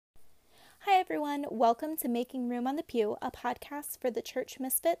everyone. Welcome to Making Room on the Pew, a podcast for the church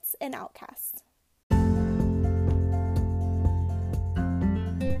misfits and outcasts.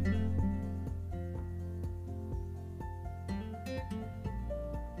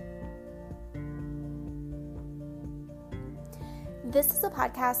 This is a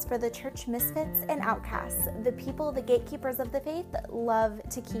podcast for the church misfits and outcasts, the people the gatekeepers of the faith love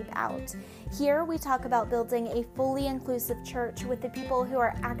to keep out. Here we talk about building a fully inclusive church with the people who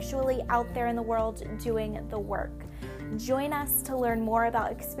are actually out there in the world doing the work. Join us to learn more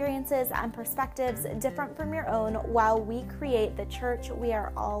about experiences and perspectives different from your own while we create the church we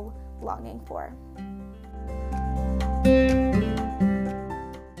are all longing for.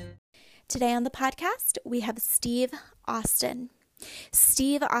 Today on the podcast, we have Steve Austin.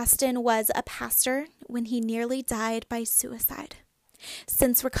 Steve Austin was a pastor when he nearly died by suicide.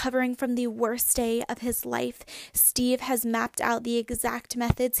 Since recovering from the worst day of his life, Steve has mapped out the exact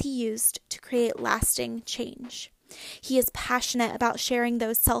methods he used to create lasting change. He is passionate about sharing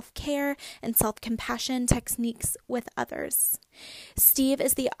those self-care and self-compassion techniques with others. Steve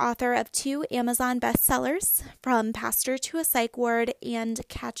is the author of 2 Amazon bestsellers, From Pastor to a Psych Ward and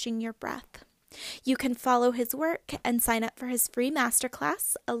Catching Your Breath. You can follow his work and sign up for his free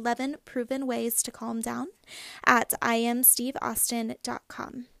masterclass, 11 Proven Ways to Calm Down, at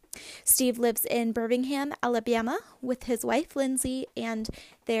imsteveaustin.com. Steve lives in Birmingham, Alabama, with his wife, Lindsay, and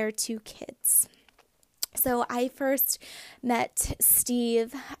their 2 kids. So I first met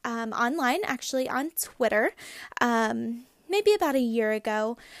Steve online, actually on Twitter, maybe about a year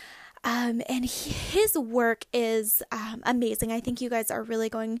ago. And his work is amazing. I think you guys are really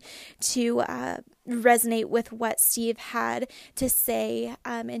going to resonate with what Steve had to say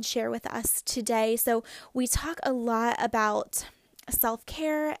and share with us today. So we talk a lot about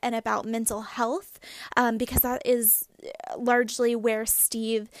self-care and about mental health because that is largely where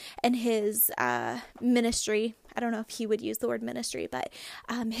Steve and his ministry, I don't know if he would use the word ministry, but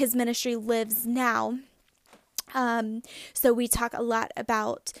his ministry lives now. So we talk a lot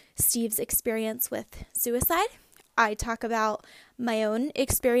about Steve's experience with suicide. I talk about my own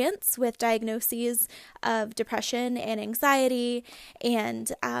experience with diagnoses of depression and anxiety, and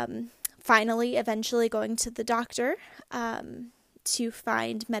finally, eventually going to the doctor to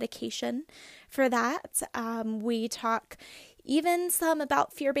find medication for that. We talk even some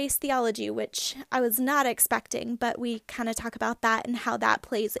about fear-based theology, which I was not expecting, but we kind of talk about that and how that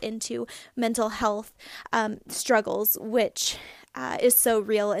plays into mental health struggles, which is so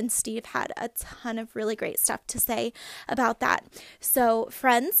real. And Steve had a ton of really great stuff to say about that. So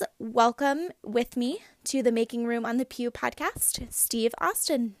friends, welcome with me to the Making Room on the Pew podcast, Steve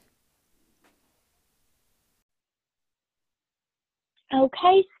Austin.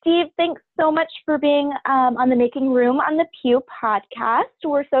 Okay, Steve, thanks so much for being on the Making Room on the Pew podcast.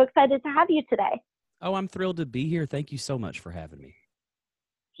 We're so excited to have you today. Oh, I'm thrilled to be here. Thank you so much for having me.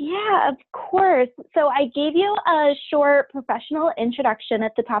 Yeah, of course. So I gave you a short professional introduction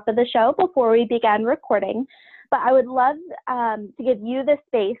at the top of the show before we began recording, but I would love to give you the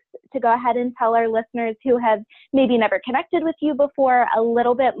space to go ahead and tell our listeners who have maybe never connected with you before a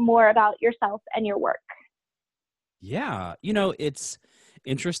little bit more about yourself and your work. Yeah, it's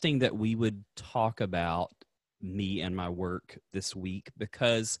interesting that we would talk about me and my work this week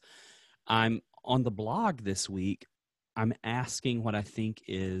because I'm on the blog this week. I'm asking what I think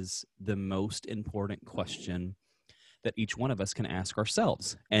is the most important question that each one of us can ask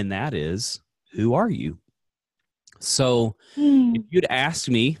ourselves, and that is, who are you? So if you'd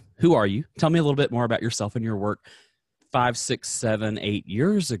asked me, who are you? Tell me a little bit more about yourself and your work 5, 6, 7, 8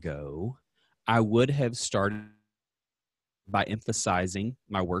 years ago, I would have started by emphasizing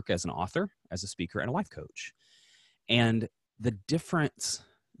my work as an author, as a speaker, and a life coach. And the difference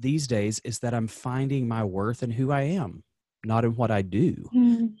these days is that I'm finding my worth in who I am, not in what I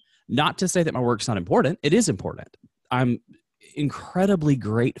do. Not to say that my work's not important. It is important. I'm incredibly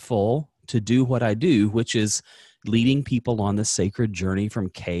grateful to do what I do, which is leading people on the sacred journey from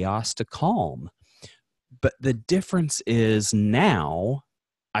chaos to calm. But the difference is now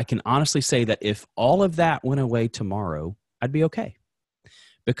I can honestly say that if all of that went away tomorrow, I'd be okay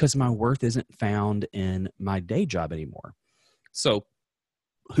because my worth isn't found in my day job anymore. So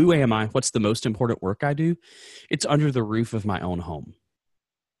who am I? What's the most important work I do? It's under the roof of my own home.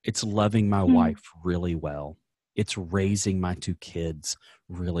 It's loving my wife really well. It's raising my 2 kids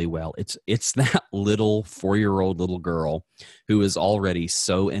really well. It's that little 4-year-old little girl who is already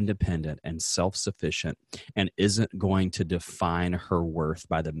so independent and self-sufficient and isn't going to define her worth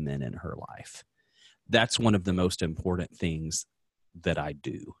by the men in her life. That's one of the most important things that I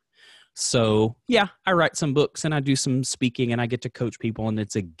do. So yeah, I write some books and I do some speaking and I get to coach people and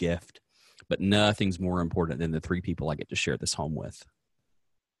it's a gift. but nothing's more important than the 3 people I get to share this home with.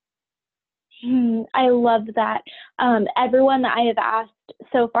 I love that. Everyone that I have asked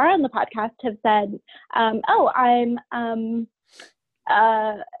so far on the podcast have said, oh, I'm,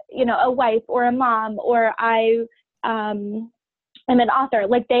 a wife or a mom, or I am an author.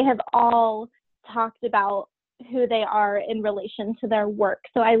 Like, they have all talked about who they are in relation to their work.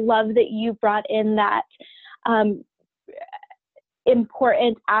 So I love that you brought in that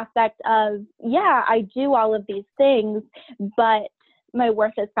important aspect of, yeah, I do all of these things, but my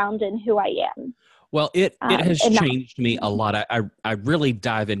worth is found in who I am. Well, it has changed me a lot. I really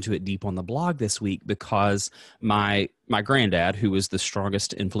dive into it deep on the blog this week because my granddad, who was the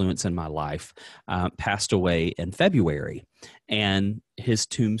strongest influence in my life, passed away in February, and his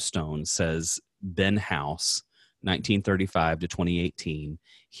tombstone says, Ben House, 1935 to 2018,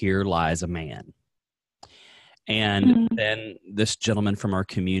 here lies a man. And then this gentleman from our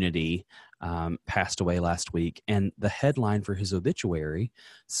community passed away last week, and the headline for his obituary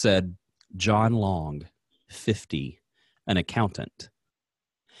said, John Long, 50, an accountant.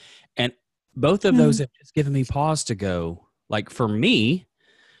 And both of those have just given me pause to go, like, for me,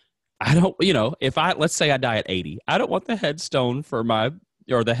 I don't, let's say I die at 80, I don't want the headstone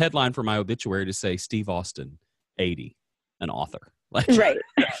or the headline for my obituary to say Steve Austin, 80, an author. Like, right.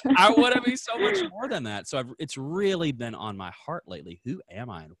 I want to be so much more than that. So it's really been on my heart lately. Who am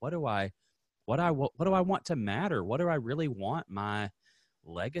I? And what do I want to matter? What do I really want my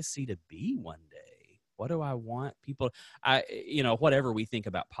legacy to be one day? What do I want people? Whatever we think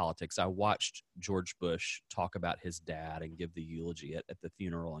about politics, I watched George Bush talk about his dad and give the eulogy at the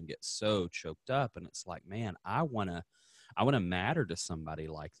funeral and get so choked up. And it's like, man, I want to matter to somebody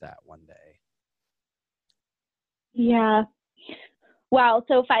like that one day. Yeah. Wow.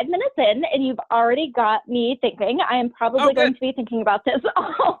 So 5 minutes in, and you've already got me thinking. I am probably going to be thinking about this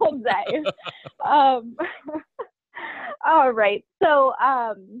all day. All right. So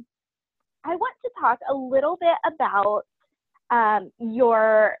I want to talk a little bit about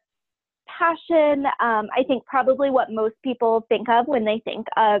your passion. I think probably what most people think of when they think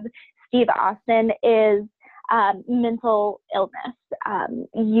of Steve Austin is mental illness.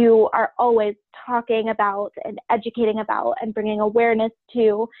 You are always talking about and educating about and bringing awareness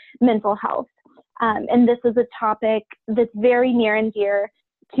to mental health. And this is a topic that's very near and dear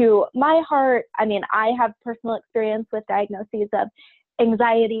to my heart. I mean, I have personal experience with diagnoses of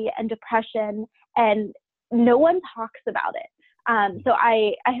anxiety and depression, and no one talks about it. So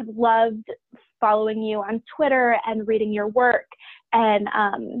I have loved following you on Twitter and reading your work, and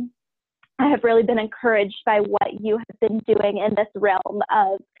I have really been encouraged by what you have been doing in this realm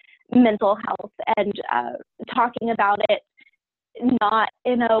of mental health and talking about it not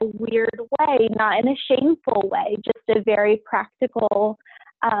in a weird way, not in a shameful way, just a very practical,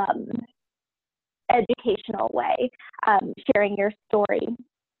 educational way, sharing your story.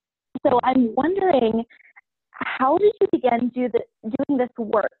 So I'm wondering, how did you begin doing this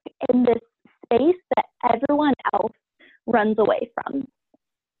work in this space that everyone else runs away from?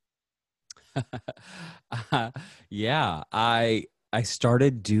 Yeah, I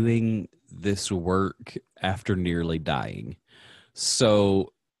started doing this work after nearly dying.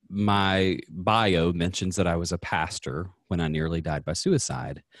 So my bio mentions that I was a pastor when I nearly died by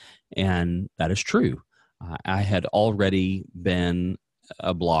suicide, and that is true. I had already been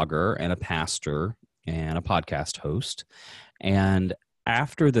a blogger and a pastor and a podcast host, and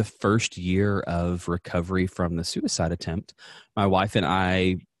after the first year of recovery from the suicide attempt, my wife and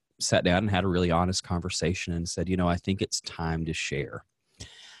I sat down and had a really honest conversation and said, I think it's time to share.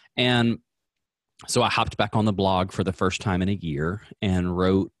 And so I hopped back on the blog for the first time in a year and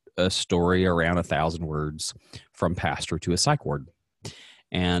wrote a story around 1,000 words from pastor to a psych ward.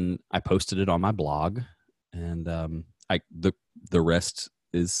 And I posted it on my blog, and the rest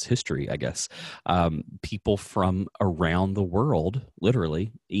is history, I guess. People from around the world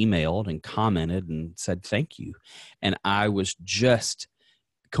literally emailed and commented and said thank you. And I was just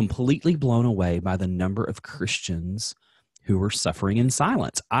completely blown away by the number of Christians who were suffering in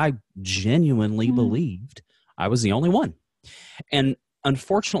silence. I genuinely believed I was the only one. And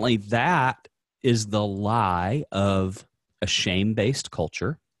unfortunately, that is the lie of a shame-based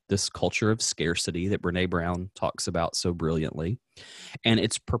culture, this culture of scarcity that Brené Brown talks about so brilliantly. And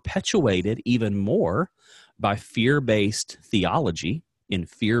it's perpetuated even more by fear-based theology in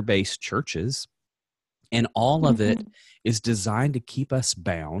fear-based churches. And all of it is designed to keep us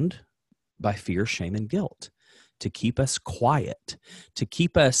bound by fear, shame, and guilt, to keep us quiet, to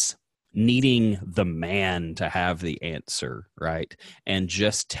keep us needing the man to have the answer, right? And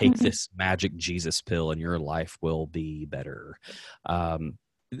just take this magic Jesus pill and your life will be better.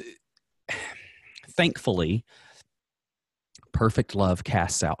 thankfully, perfect love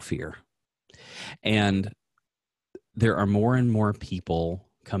casts out fear. And there are more and more people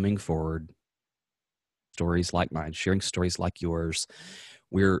coming forward, stories like mine, sharing stories like yours.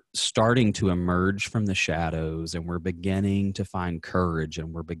 We're starting to emerge from the shadows, and we're beginning to find courage,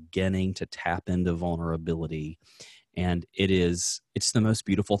 and we're beginning to tap into vulnerability. And it's the most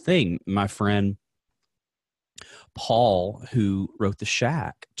beautiful thing. My friend Paul, who wrote The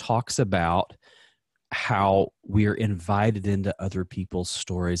Shack, talks about how we're invited into other people's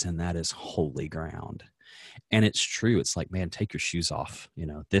stories, and that is holy ground. And it's true. It's like, man, take your shoes off.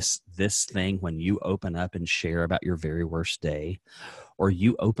 This thing, when you open up and share about your very worst day, or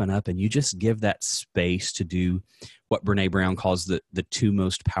you open up and you just give that space to do what Brene Brown calls the two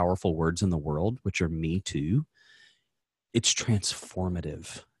most powerful words in the world, which are me too. It's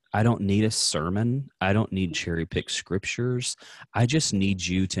transformative. I don't need a sermon. I don't need cherry-picked scriptures. I just need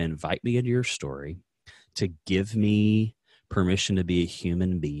you to invite me into your story, to give me permission to be a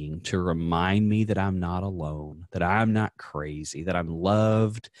human being, to remind me that I'm not alone, that I'm not crazy, that I'm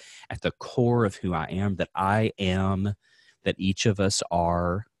loved at the core of who I am, that each of us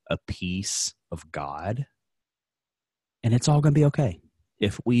are a piece of God. And it's all going to be okay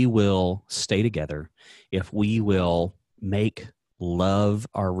if we will stay together, if we will make love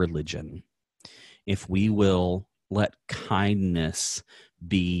our religion, if we will let kindness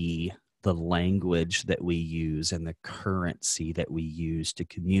be the language that we use and the currency that we use to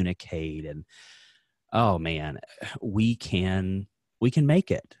communicate. And oh man, we can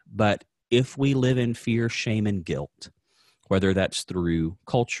make it. But if we live in fear, shame, and guilt, whether that's through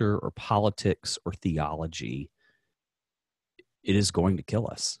culture or politics or theology, it is going to kill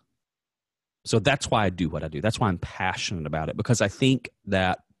us. So that's why I do what I do. That's why I'm passionate about it, because I think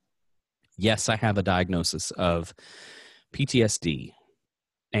that, yes, I have a diagnosis of PTSD,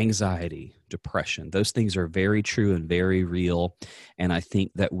 anxiety, depression. Those things are very true and very real. And I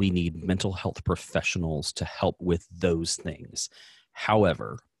think that we need mental health professionals to help with those things.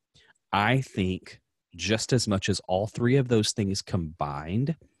 However, I think just as much as all three of those things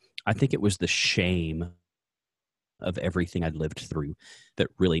combined, I think it was the shame of everything I'd lived through that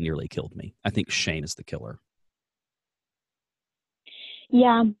really nearly killed me. I think shame is the killer.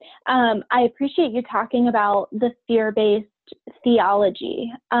 Yeah. I appreciate you talking about the fear-based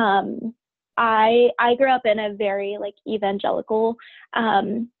theology. I grew up in a very evangelical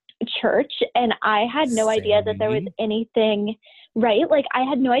church, and I had no idea that there was anything, right? I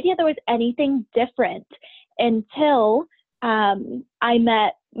had no idea there was anything different until I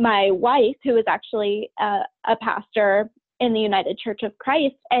met my wife, who was actually a pastor in the United Church of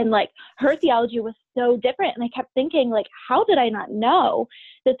Christ, and her theology was so different. And I kept thinking, how did I not know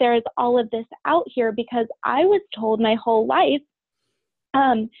that there is all of this out here? Because I was told my whole life,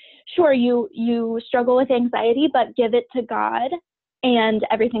 sure, you struggle with anxiety, but give it to God and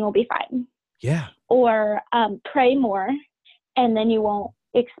everything will be fine. Yeah. Or pray more, and then you won't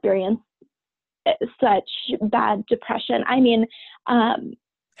experience such bad depression. I mean,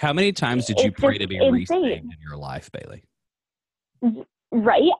 how many times did you pray to be resaved in your life, Bailey?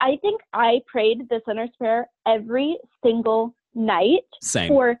 Right. I think I prayed the sinner's prayer every single night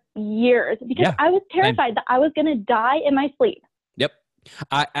for years, because I was terrified that I was going to die in my sleep. Yep.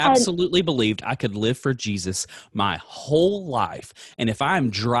 I absolutely believed I could live for Jesus my whole life. And if I'm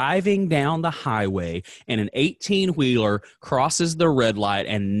driving down the highway and an 18-wheeler crosses the red light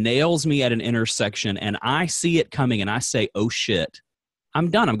and nails me at an intersection, and I see it coming and I say, oh shit, I'm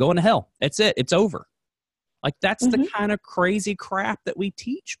done. I'm going to hell. That's it. It's over. That's the kind of crazy crap that we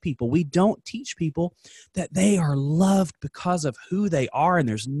teach people. We don't teach people that they are loved because of who they are, and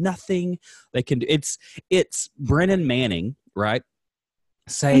there's nothing they can do. It's Brennan Manning, right?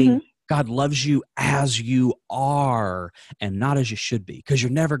 Saying God loves you as you are and not as you should be, because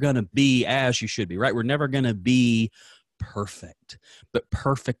you're never going to be as you should be, right? We're never going to be perfect, but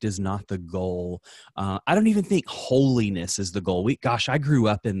perfect is not the goal. I don't even think holiness is the goal. I grew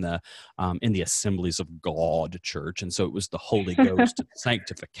up in the Assemblies of God church, and so it was the Holy Ghost and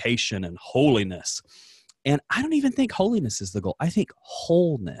sanctification and holiness. And I don't even think holiness is the goal. I think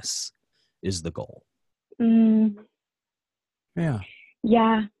wholeness is the goal. Yeah.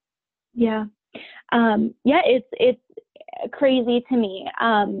 Yeah. Yeah. It's crazy to me,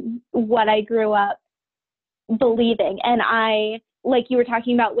 what I grew up believing. And I, like you were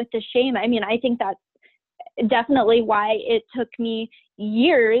talking about with the shame, I mean, I think that's definitely why it took me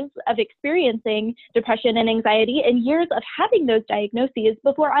years of experiencing depression and anxiety and years of having those diagnoses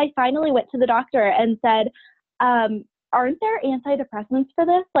before I finally went to the doctor and said, aren't there antidepressants for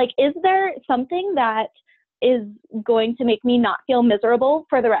this? Is there something that is going to make me not feel miserable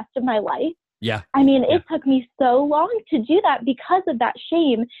for the rest of my life? Yeah. I mean, Yeah. it took me so long to do that because of that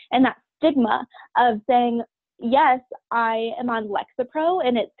shame and that stigma of saying, yes, I am on Lexapro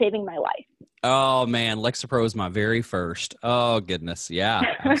and it's saving my life. Oh man, Lexapro is my very first. Oh goodness. Yeah,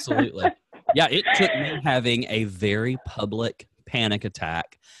 absolutely. Yeah, it took me having a very public panic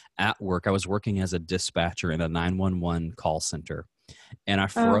attack at work. I was working as a dispatcher in a 911 call center, and I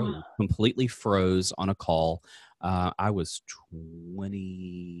Oh. completely froze on a call. I was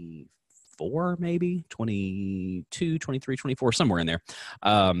 24, maybe 22, 23, 24, somewhere in there.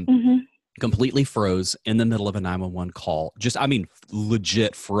 Mm-hmm. Completely froze in the middle of a 911 call. Just, I mean,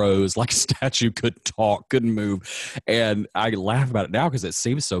 legit froze like a statue, couldn't talk, couldn't move. And I laugh about it now because it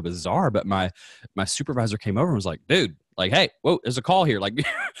seems so bizarre. But my supervisor came over and was like, dude, like, hey, whoa, there's a call here. Like,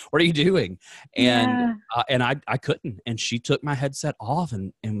 what are you doing? And Yeah. I couldn't. And she took my headset off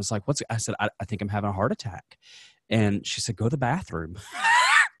and was like, I said, I think I'm having a heart attack. And she said, go to the bathroom.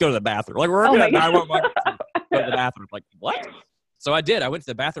 Go to the bathroom. Like, we're Oh working my at God. 911. Go to the bathroom. Like, what? So I did. I went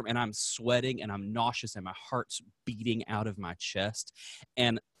to the bathroom and I'm sweating and I'm nauseous and my heart's beating out of my chest.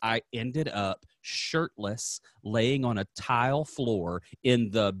 And I ended up shirtless, laying on a tile floor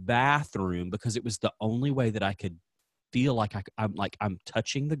in the bathroom because it was the only way that I could feel like I'm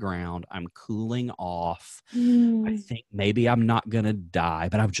touching the ground. I'm cooling off. I Mm. think maybe I'm not going to die,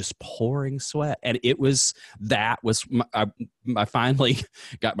 but I'm just pouring sweat. And I finally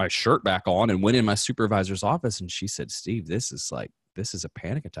got my shirt back on and went in my supervisor's office. And she said, Steve, this is a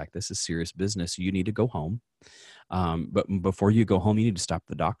panic attack. This is serious business. You need to go home. But before you go home, you need to stop at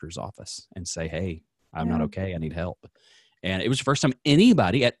the doctor's office and say, hey, I'm not Yeah. okay. I need help. And it was the first time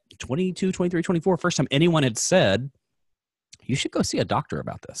anybody at 22, 23, 24, first time anyone had said, you should go see a doctor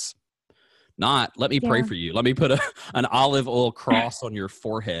about this. Not, let me pray Yeah. for you. Let me put an olive oil cross on your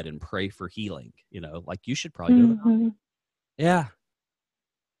forehead and pray for healing. Like you should probably go to the doctor. Mm-hmm. Yeah.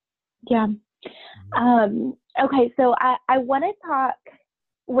 Yeah. Okay. So I want to talk,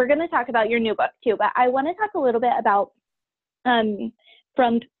 we're going to talk about your new book too, but I want to talk a little bit about, from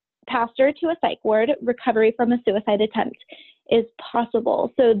pastor to a psych ward, recovery from a suicide attempt is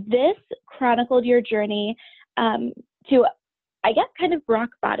possible. So this chronicled your journey, to, I guess, kind of rock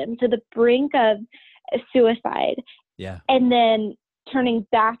bottom, to the brink of suicide. Yeah. And then turning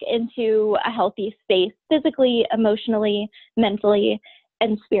back into a healthy space, physically, emotionally, mentally,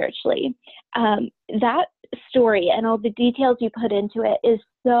 and spiritually. That story and all the details you put into it is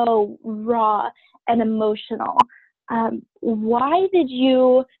so raw and emotional. Why did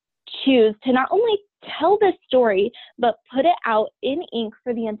you choose to not only tell this story, but put it out in ink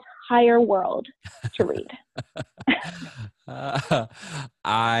for the entire world to read?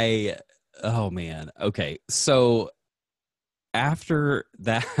 Oh man. Okay. So after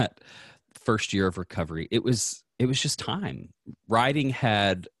that first year of recovery, it was just time. Writing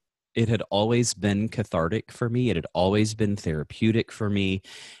had always been cathartic for me. It had always been therapeutic for me.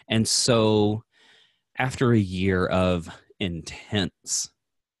 And so after a year of intense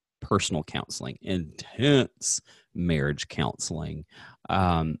personal counseling, intense marriage counseling,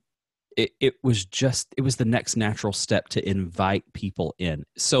 it was the next natural step to invite people in.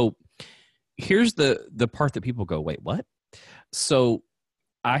 So here's the part that people go, wait, what? So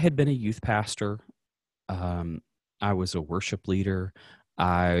I had been a youth pastor. I was a worship leader.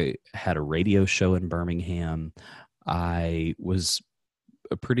 I had a radio show in Birmingham. I was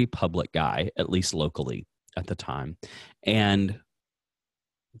a pretty public guy, at least locally at the time. And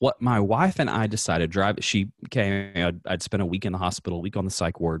what my wife and I decided, she came, I'd spent a week in the hospital, a week on the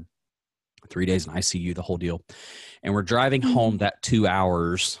psych ward, 3 days in ICU, the whole deal. And we're driving home that 2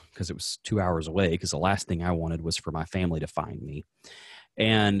 hours, because it was 2 hours away, because the last thing I wanted was for my family to find me.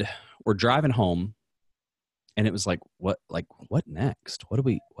 And we're driving home, and it was like, what next? What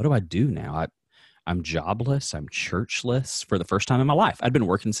do I do now? I'm jobless. I'm churchless for the first time in my life. I'd been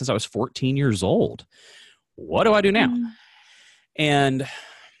working since I was 14 years old. What do I do now? And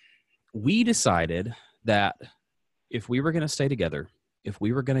we decided that if we were going to stay together, if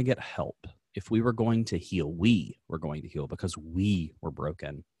we were going to get help, if we were going to heal, we were going to heal because we were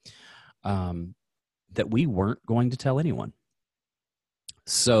broken, that we weren't going to tell anyone.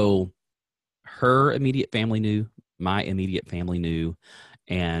 So her immediate family knew, my immediate family knew,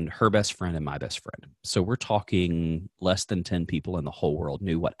 and her best friend and my best friend. So we're talking less than 10 people in the whole world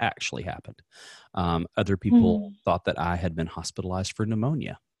knew what actually happened. Other people thought that I had been hospitalized for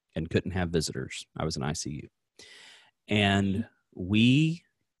pneumonia and couldn't have visitors. I was in ICU. And we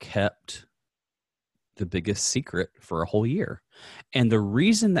kept the biggest secret for a whole year. And the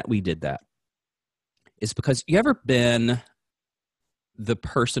reason that we did that is because you ever been the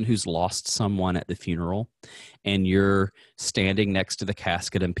person who's lost someone at the funeral, and you're standing next to the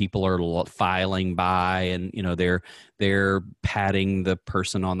casket and people are filing by, and they're patting the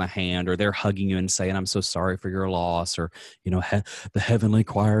person on the hand, or they're hugging you and saying, I'm so sorry for your loss, or the heavenly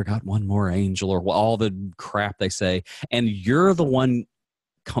choir got one more angel, or all the crap they say, and you're the one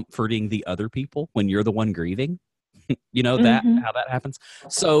comforting the other people when you're the one grieving. That how that happens.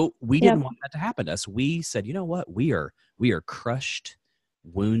 So we didn't want that to happen to us. We said, you know what, we are crushed,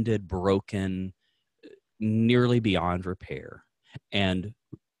 wounded, broken, nearly beyond repair, and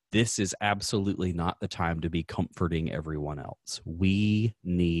this is absolutely not the time to be comforting everyone else. We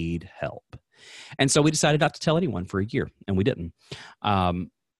need help. And so we decided not to tell anyone for a year, and we didn't. And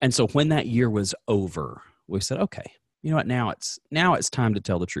so when that year was over, we said, okay, you know what, now it's time to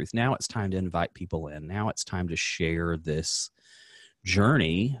tell the truth. Now it's time to invite people in. Now it's time to share this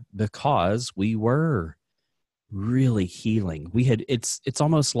journey, because we were really healing. It's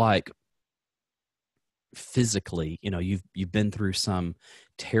almost like physically, you've been through some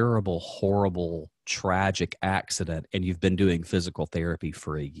terrible, horrible, tragic accident, and you've been doing physical therapy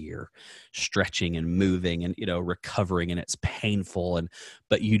for a year, stretching and moving and recovering, and it's painful,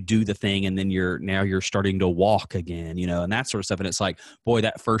 but you do the thing, and then you're starting to walk again, and that sort of stuff. And it's like, boy,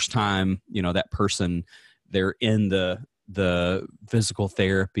 that first time, that person, they're in the physical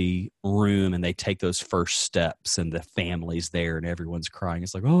therapy room, and they take those first steps, and the family's there and everyone's crying.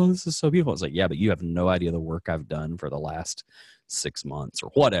 It's like, oh, this is so beautiful. It's like, yeah, but you have no idea the work I've done for the last 6 months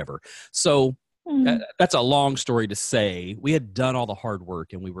or whatever. So that's a long story to say. We had done all the hard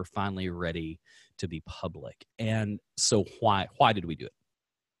work, and we were finally ready to be public. And so why did we do it?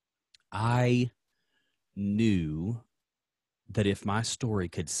 I knew that if my story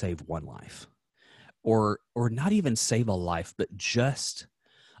could save one life, or not even save a life, but just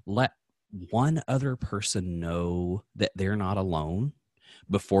let one other person know that they're not alone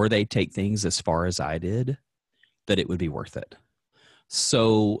before they take things as far as I did, that it would be worth it.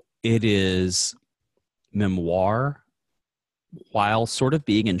 So it is memoir while sort of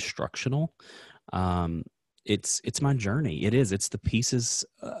being instructional. It's my journey. It's the pieces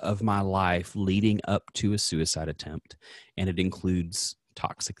of my life leading up to a suicide attempt, and it includes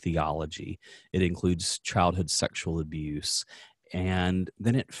toxic theology. It includes childhood sexual abuse. And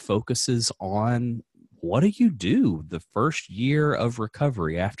then it focuses on, what do you do the first year of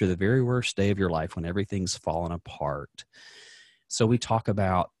recovery after the very worst day of your life when everything's fallen apart? So we talk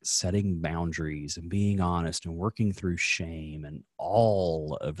about setting boundaries and being honest and working through shame and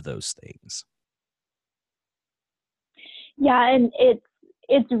all of those things. Yeah, and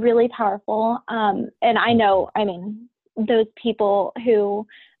it's really powerful. And I know, those people who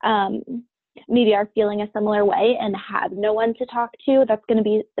maybe are feeling a similar way and have no one to talk to, that's going to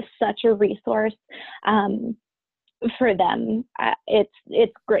be such a resource for them.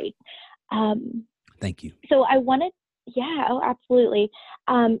 It's great. Thank you. So I wanted, absolutely.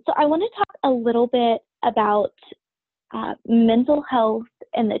 So I want to talk a little bit about mental health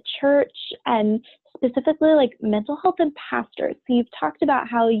in the church, and specifically like mental health and pastors. So you've talked about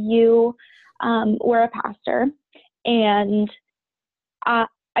how you were a pastor, and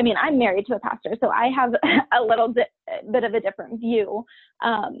I'm married to a pastor, so I have a little bit of a different view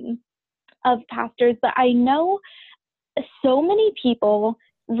of pastors, but I know so many people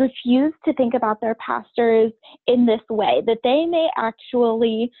refuse to think about their pastors in this way, that they may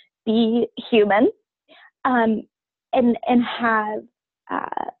actually be human and have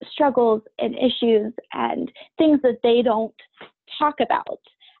struggles and issues and things that they don't talk about.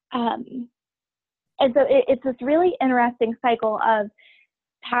 And so it's this really interesting cycle of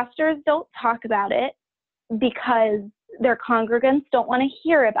pastors don't talk about it because their congregants don't want to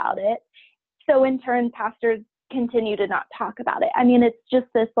hear about it. So in turn, pastors continue to not talk about it. It's just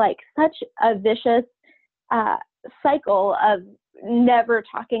this such a vicious cycle of never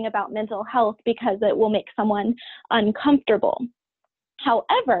talking about mental health because it will make someone uncomfortable.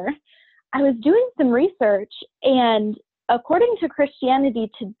 However, I was doing some research, and according to Christianity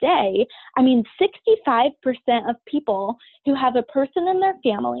Today, 65% of people who have a person in their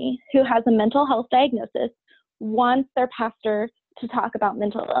family who has a mental health diagnosis wants their pastor to talk about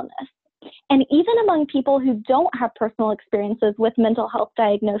mental illness. And even among people who don't have personal experiences with mental health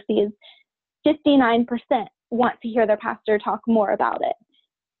diagnoses, 59% want to hear their pastor talk more about it.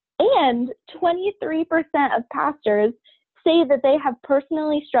 And 23% of pastors say that they have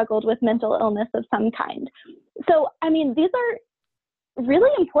personally struggled with mental illness of some kind. So, these are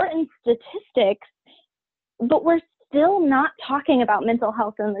really important statistics, but we're still not talking about mental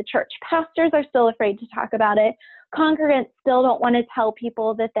health in the church. Pastors are still afraid to talk about it. Congregants still don't want to tell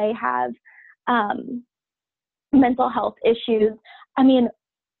people that they have mental health issues. I mean,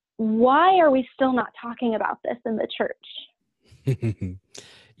 why are we still not talking about this in the church?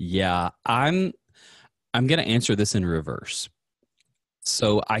 Yeah, I'm going to answer this in reverse.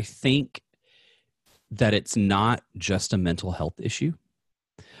 So I think that it's not just a mental health issue.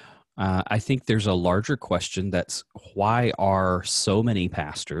 I think there's a larger question that's why are so many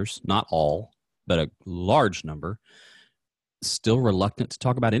pastors, not all, but a large number, still reluctant to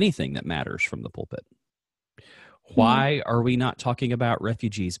talk about anything that matters from the pulpit? Why are we not talking about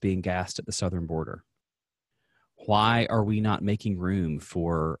refugees being gassed at the southern border? Why are we not making room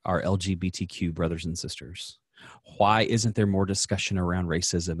for our LGBTQ brothers and sisters? Why isn't there more discussion around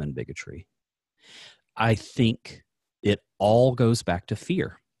racism and bigotry? I think it all goes back to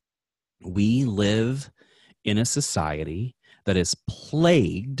fear. We live in a society that is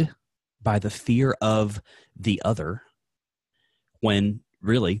plagued by the fear of the other, when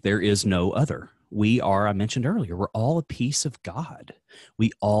really there is no other. We are, I mentioned earlier, we're all a piece of God.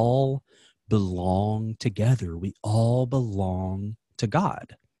 We all belong together. We all belong to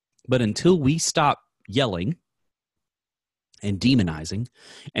God. But until we stop yelling and demonizing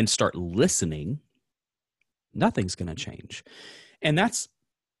and start listening, nothing's going to change. And that's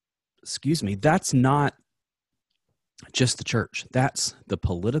not just the church. That's the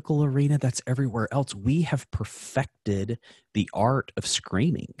political arena. That's everywhere else. We have perfected the art of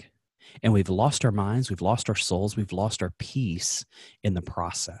screaming, and we've lost our minds. We've lost our souls. We've lost our peace in the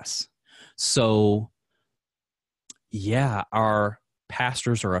process. So, yeah, our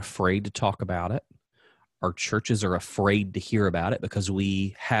pastors are afraid to talk about it. Our churches are afraid to hear about it because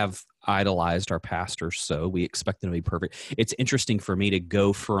we have idolized our pastors, so we expect them to be perfect. It's interesting for me to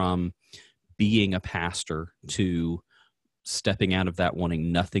go from being a pastor to stepping out of that,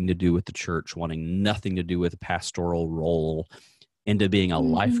 wanting nothing to do with the church, wanting nothing to do with a pastoral role, into being a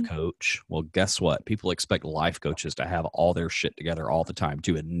life coach. Well, guess what? People expect life coaches to have all their shit together all the time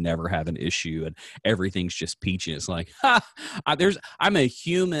too, and never have an issue, and everything's just peachy. It's like, I'm a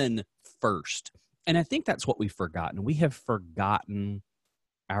human first. And I think that's what we've forgotten. We have forgotten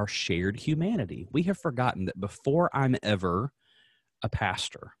our shared humanity. We have forgotten that before I'm ever a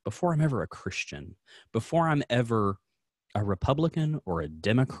pastor, before I'm ever a Christian, before I'm ever a Republican or a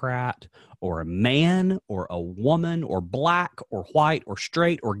Democrat or a man or a woman or black or white or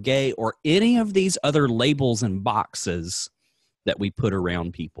straight or gay or any of these other labels and boxes that we put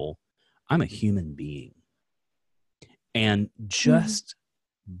around people, I'm a human being. And just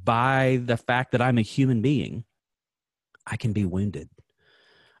by the fact that I'm a human being, I can be wounded.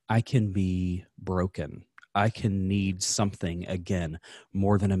 I can be broken. I can need something, again,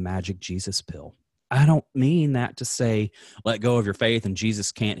 more than a magic Jesus pill. I don't mean that to say, let go of your faith and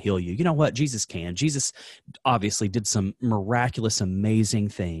Jesus can't heal you. You know what? Jesus can. Jesus obviously did some miraculous, amazing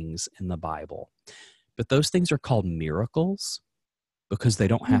things in the Bible. But those things are called miracles because they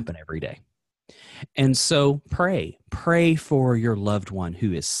don't happen every day. And so pray for your loved one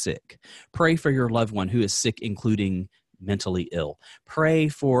who is sick. Pray for your loved one who is sick, including mentally ill. Pray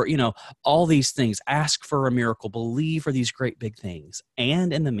for, all these things. Ask for a miracle. Believe for these great big things.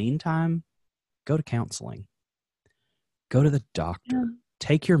 And in the meantime, go to counseling. Go to the doctor.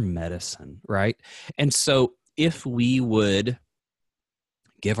 Take your medicine, right? And so if we would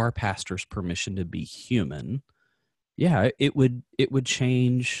give our pastors permission to be human, it would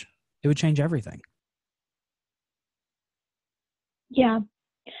change everything. Yeah.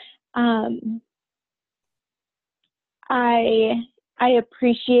 I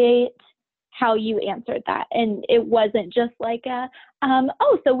appreciate how you answered that. And it wasn't just like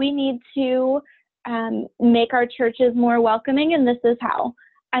so we need to make our churches more welcoming, and this is how.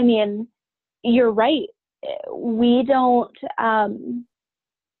 I mean, you're right. We don't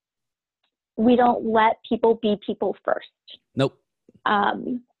let people be people first. Nope.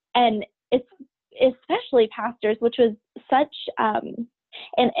 And it's especially pastors, which was such an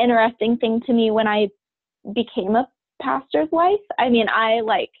interesting thing to me when I became a pastor's wife. I mean, I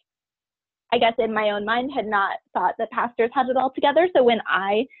guess in my own mind had not thought that pastors had it all together. So when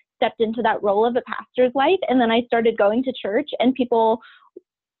I stepped into that role of a pastor's wife, and then I started going to church, and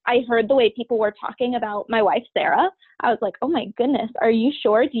I heard the way people were talking about my wife, Sarah. I was like, oh my goodness, are you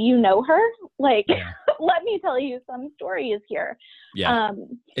sure? Do you know her? Let me tell you some stories here. Yeah,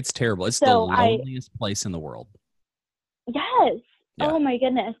 it's terrible. It's the loneliest place in the world. Yes. Yeah. Oh my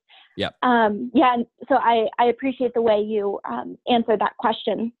goodness. Yeah. So I appreciate the way you answered that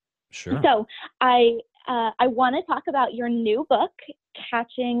question. Sure. So I want to talk about your new book,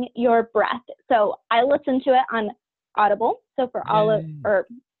 Catching Your Breath. So I listened to it on Audible. So for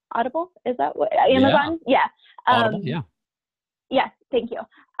Audible, is that what Amazon? Yeah. Audible, yeah. Yes, thank you.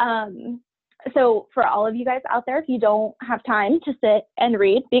 So for all of you guys out there, if you don't have time to sit and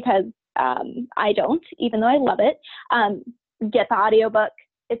read, because I don't, even though I love it, get the audiobook.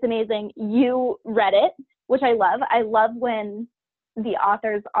 It's amazing. You read it, which I love. I love when the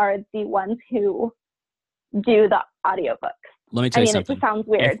authors are the ones who do the audiobooks. Let me tell you something. It just sounds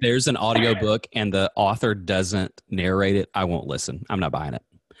weird. If there's an audiobook and the author doesn't narrate it, I won't listen. I'm not buying it.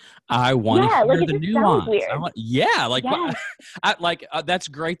 I want to hear the nuance. That's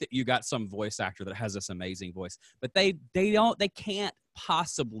great that you got some voice actor that has this amazing voice, but they can't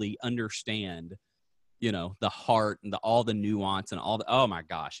possibly understand, the heart and all the nuance and all the, oh my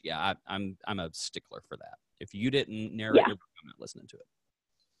gosh. Yeah. I'm a stickler for that. If you didn't narrate your book, I'm not listening to it.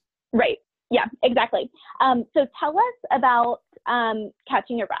 Right. Yeah, exactly. So tell us about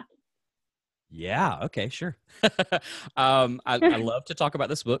Catching Your Breath. Yeah. Okay. Sure. I love to talk about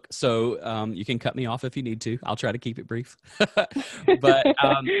this book, so you can cut me off if you need to. I'll try to keep it brief. But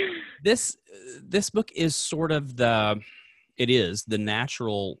this book is sort of the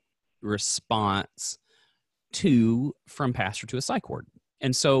natural response to From Pastor to a Psych Ward.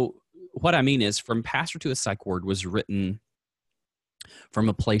 And so what I mean is, From Pastor to a Psych Ward was written from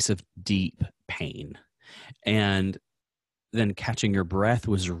a place of deep pain, and then Catching Your Breath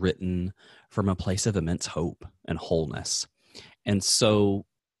was written from a place of immense hope and wholeness. And so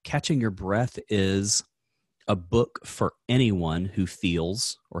Catching Your Breath is a book for anyone who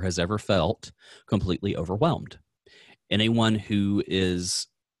feels or has ever felt completely overwhelmed. Anyone who is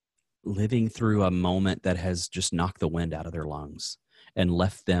living through a moment that has just knocked the wind out of their lungs and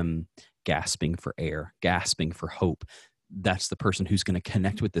left them gasping for air, gasping for hope. That's the person who's going to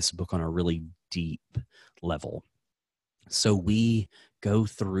connect with this book on a really deep level. So we go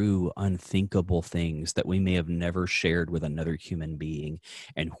through unthinkable things that we may have never shared with another human being.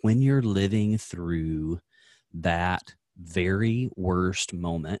 And when you're living through that very worst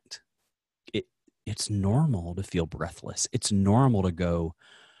moment, it's normal to feel breathless. It's normal to go,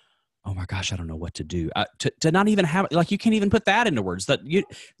 oh my gosh, I don't know what to do. To not even have, you can't even put that into words. That you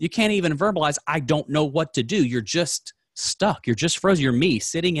can't even verbalize, I don't know what to do. You're just stuck. You're just frozen. You're me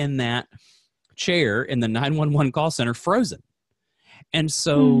sitting in that chair in the 911 call center, frozen. And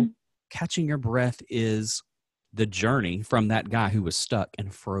so Catching Your Breath is the journey from that guy who was stuck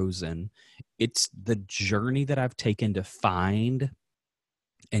and frozen. It's the journey that I've taken to find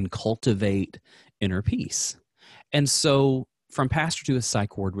and cultivate inner peace. And so From Pastor to a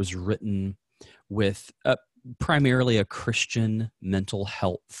Psych Ward was written with primarily a Christian mental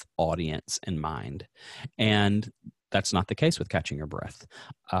health audience in mind. And that's not the case with Catching Your Breath.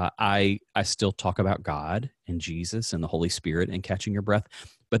 I still talk about God and Jesus and the Holy Spirit and Catching Your Breath,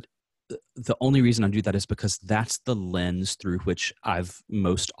 but the only reason I do that is because that's the lens through which I've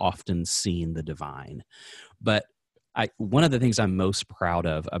most often seen the divine. But one of the things I'm most proud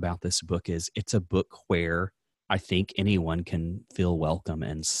of about this book is it's a book where I think anyone can feel welcome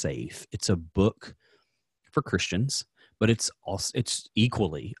and safe. It's a book for Christians, but it's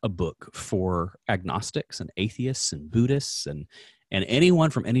equally a book for agnostics and atheists and Buddhists and anyone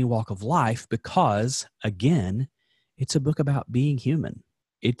from any walk of life, because again, it's a book about being human.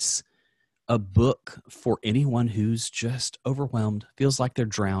 It's a book for anyone who's just overwhelmed, feels like they're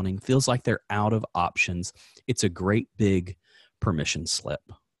drowning, feels like they're out of options. It's a great big permission slip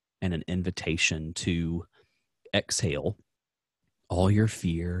and an invitation to exhale all your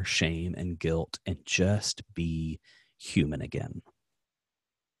fear, shame, and guilt and just be human again.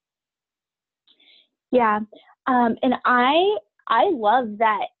 Yeah. And I love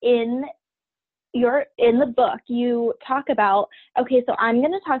that in the book, you talk about, okay, so I'm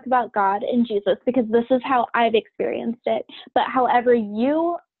going to talk about God and Jesus because this is how I've experienced it. But however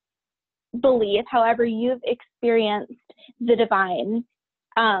you believe, however you've experienced the divine,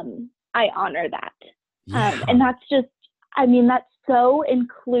 I honor that. Yeah. And that's just, that's so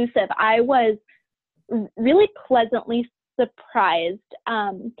inclusive. I was really pleasantly surprised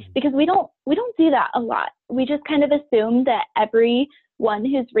because we don't do that a lot. We just kind of assume that everyone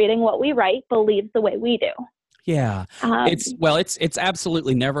who's reading what we write believes the way we do. Yeah. It's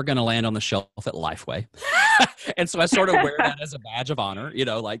absolutely never going to land on the shelf at Lifeway. And so I sort of wear that as a badge of honor,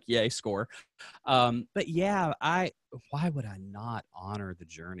 yay, score. But yeah, why would I not honor the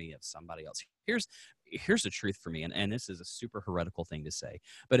journey of somebody else? Here's the truth for me, and this is a super heretical thing to say,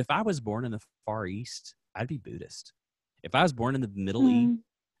 but if I was born in the Far East, I'd be Buddhist. If I was born in the Middle East,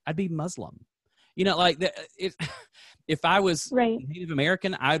 I'd be Muslim. If I was Native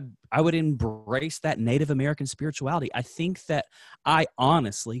American, I would embrace that Native American spirituality. I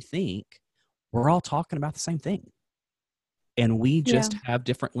honestly think we're all talking about the same thing. And we just have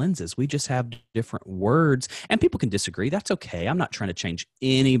different lenses. We just have different words, and people can disagree. That's okay. I'm not trying to change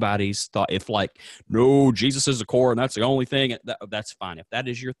anybody's thought. If like, no, Jesus is the core and that's the only thing, that's fine. If that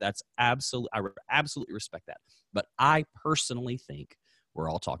is that's absolutely, I absolutely respect that. But I personally think we're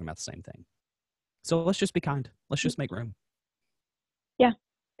all talking about the same thing. So let's just be kind. Let's just make room. Yeah,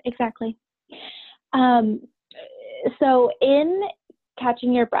 exactly. So in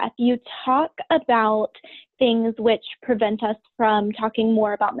Catching Your Breath, you talk about things which prevent us from talking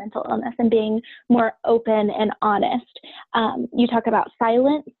more about mental illness and being more open and honest. You talk about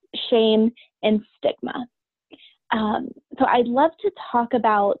silence, shame, and stigma. So I'd love to talk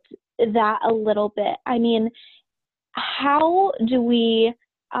about that a little bit. I mean, how do we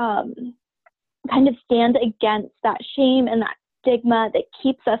kind of stand against that shame and that stigma that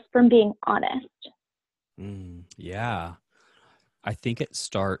keeps us from being honest? Yeah. I think it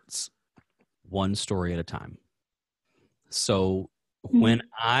starts one story at a time. So when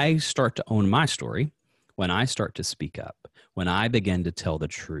I start to own my story, when I start to speak up, when I begin to tell the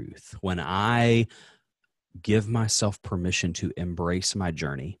truth, when I give myself permission to embrace my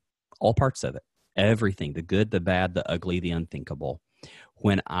journey, all parts of it, everything, the good, the bad, the ugly, the unthinkable.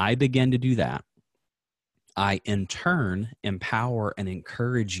 When I begin to do that, I in turn empower and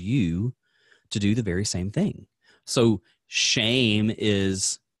encourage you to do the very same thing. So shame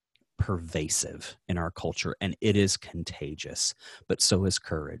is pervasive in our culture and it is contagious, but so is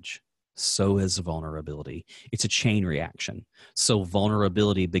courage. So is vulnerability. It's a chain reaction. So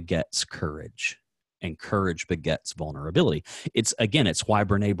vulnerability begets courage and courage begets vulnerability. It's why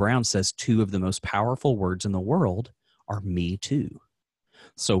Brene Brown says 2 of the most powerful words in the world are me too.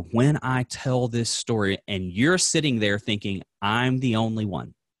 So when I tell this story and you're sitting there thinking I'm the only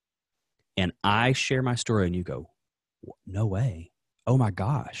one, and I share my story and you go, no way. Oh my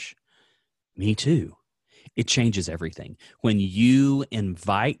gosh. Me too. It changes everything. When you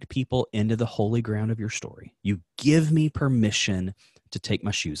invite people into the holy ground of your story, you give me permission to take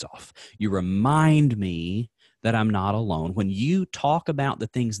my shoes off. You remind me that I'm not alone. When you talk about the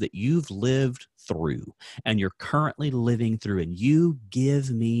things that you've lived through and you're currently living through, and you give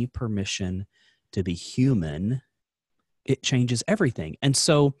me permission to be human, it changes everything. And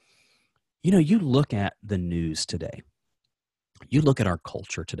so, you look at the news today. You look at our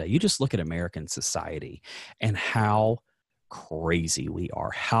culture today. You just look at American society and how crazy we are,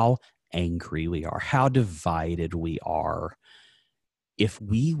 how angry we are, how divided we are. If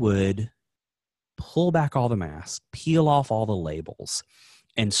we would pull back all the masks, peel off all the labels,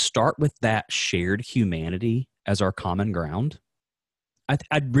 and start with that shared humanity as our common ground,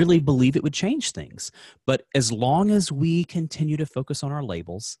 I'd really believe it would change things. But as long as we continue to focus on our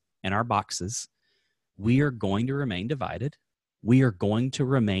labels and our boxes, we are going to remain divided. We are going to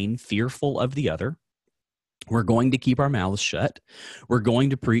remain fearful of the other. We're going to keep our mouths shut. We're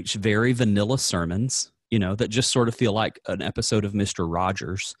going to preach very vanilla sermons, that just sort of feel like an episode of Mr.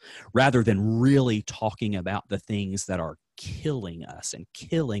 Rogers, rather than really talking about the things that are killing us and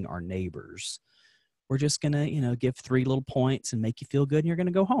killing our neighbors. We're just going to, give 3 little points and make you feel good, and you're going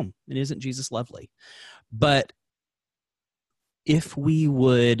to go home. And isn't Jesus lovely? But if we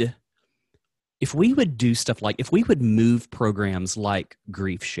would do stuff like, if we would move programs like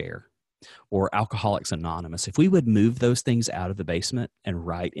Grief Share or Alcoholics Anonymous, if we would move those things out of the basement and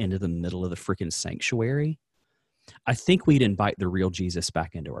right into the middle of the freaking sanctuary, I think we'd invite the real Jesus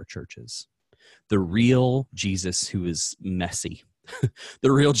back into our churches. The real Jesus who is messy.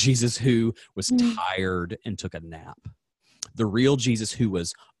 The real Jesus who was tired and took a nap. The real Jesus who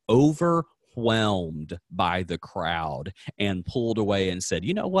was overwhelmed by the crowd and pulled away and said,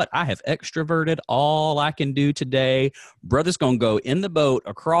 you know what? I have extroverted all I can do today. Brother's going to go in the boat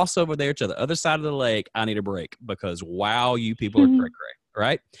across over there to the other side of the lake. I need a break because, wow, you people are cray-cray,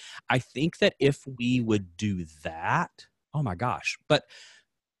 right? I think that if we would do that, oh my gosh. But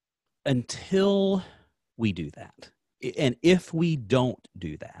until we do that, and if we don't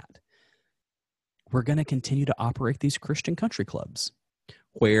do that, we're going to continue to operate these Christian country clubs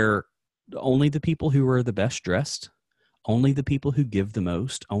where only the people who are the best dressed, only the people who give the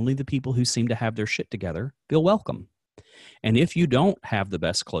most, only the people who seem to have their shit together feel welcome. And if you don't have the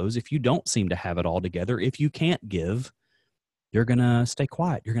best clothes, if you don't seem to have it all together, if you can't give, you're going to stay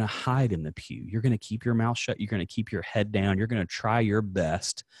quiet. You're going to hide in the pew. You're going to keep your mouth shut. You're going to keep your head down. You're going to try your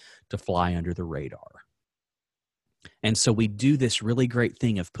best to fly under the radar. And so we do this really great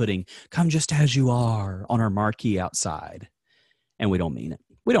thing of putting "come just as you are" on our marquee outside. And we don't mean it.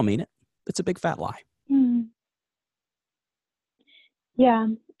 We don't mean it. It's a big fat lie. Yeah.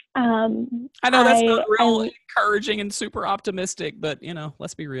 I know that's not real encouraging and super optimistic, but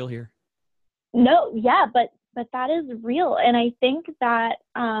let's be real here. No, yeah, but but that is real. And I think that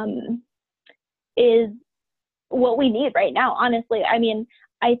is what we need right now, honestly. I mean,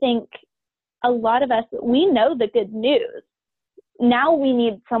 I think a lot of us, we know the good news. Now we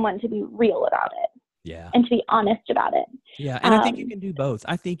need someone to be real about it. Yeah. And to be honest about it. Yeah. And I think you can do both.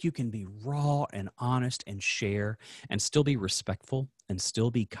 I think you can be raw and honest and share and still be respectful and still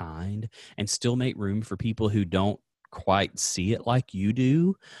be kind and still make room for people who don't quite see it like you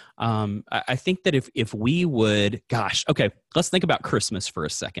do. I think that if we would, gosh, okay, let's think about Christmas for a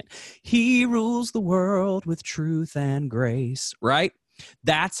second. He rules the world with truth and grace, right?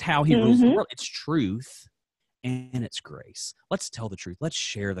 That's how he rules the world. It's truth and it's grace. Let's tell the truth. Let's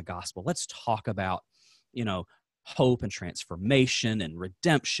share the gospel. Let's talk about, hope and transformation and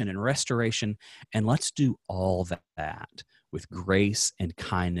redemption and restoration. And let's do all that with grace and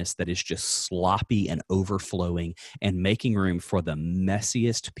kindness that is just sloppy and overflowing and making room for the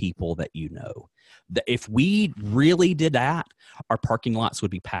messiest people that you know. If we really did that, our parking lots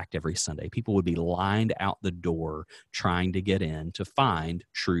would be packed every Sunday. People would be lined out the door trying to get in to find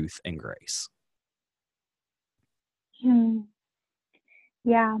truth and grace.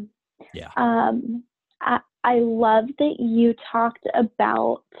 Yeah. Yeah. I love that you talked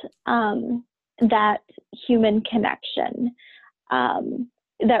about that human connection.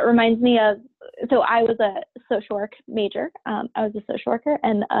 That reminds me of, so I was a social work major. I was a social worker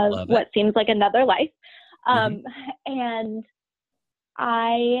and of what seems like another life. And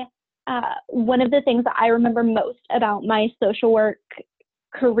one of the things that I remember most about my social work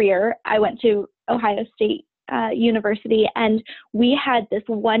career, I went to Ohio State University, and we had this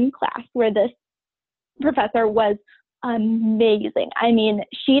one class where this professor was amazing. I mean,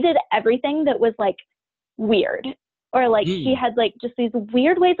 she did everything that was like weird, or like she had like just these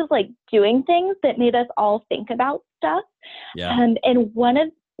weird ways of like doing things that made us all think about stuff. Yeah. And one of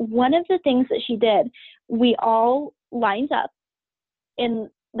the things that she did, we all lined up in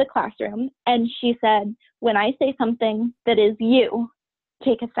the classroom, and she said, when I say something that is you,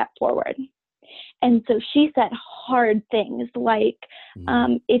 take a step forward. And so she said hard things like,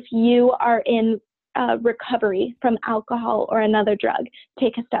 if you are in recovery from alcohol or another drug,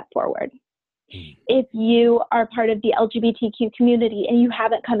 take a step forward. If you are part of the LGBTQ community and you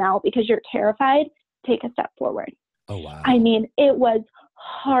haven't come out because you're terrified, take a step forward. Oh, wow. I mean, it was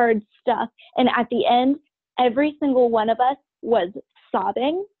hard stuff. And at the end, every single one of us was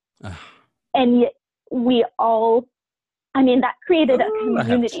sobbing. And yet we all, I mean, that created a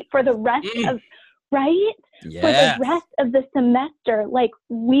community for the rest of, right? Yes. For the rest of the semester. Like,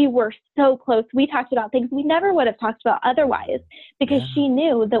 we were so close. We talked about things we never would have talked about otherwise, because she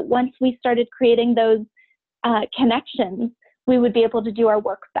knew that once we started creating those connections, we would be able to do our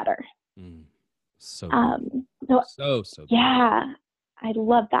work better. So good. Yeah, I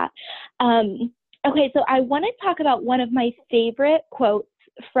love that. Okay, so I want to talk about one of my favorite quotes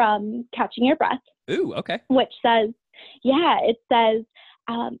from Catching Your Breath. Ooh, okay. Which says, it says,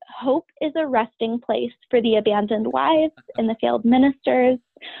 hope is a resting place for the abandoned wives and the failed ministers.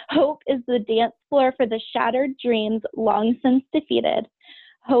 Hope is the dance floor for the shattered dreams long since defeated.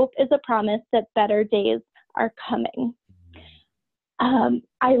 Hope is a promise that better days are coming.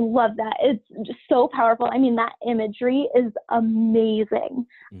 I love that. It's just so powerful. I mean, that imagery is amazing.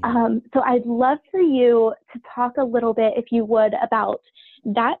 So I'd love for you to talk a little bit, if you would, about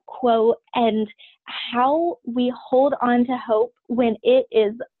that quote and how we hold on to hope when it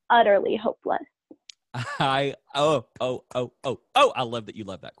is utterly hopeless. I love that you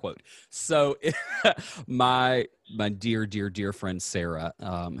love that quote. So my dear friend Sarah,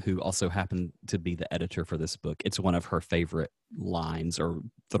 who also happened to be the editor for this book, it's one of her favorite lines, or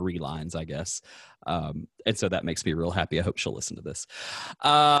 3 lines, I guess. And so that makes me real happy. I hope she'll listen to this.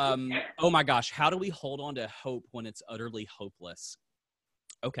 Oh my gosh, how do we hold on to hope when it's utterly hopeless?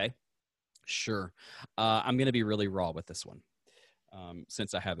 Okay, sure. I'm going to be really raw with this one,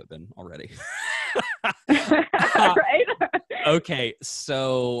 since I haven't been already. Right? Okay,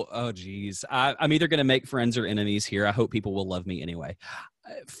 so, I'm either going to make friends or enemies here. I hope people will love me anyway.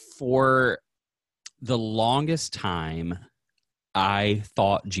 For the longest time, I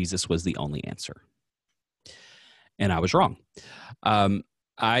thought Jesus was the only answer. And I was wrong.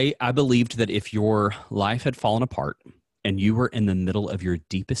 I believed that if your life had fallen apart and you were in the middle of your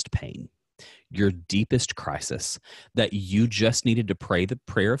deepest pain, your deepest crisis, that you just needed to pray the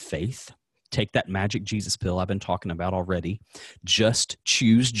prayer of faith, take that magic Jesus pill I've been talking about already, just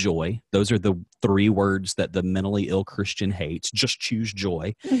choose joy. Those are the 3 words that the mentally ill Christian hates. Just choose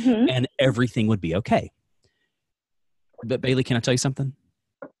joy, and everything would be okay. But Bailey, can I tell you something?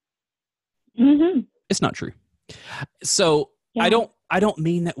 It's not true. So Yeah. I don't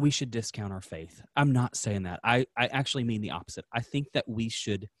mean that we should discount our faith. I'm not saying that. I actually mean the opposite. I think that we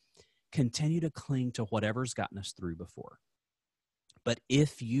should continue to cling to whatever's gotten us through before. But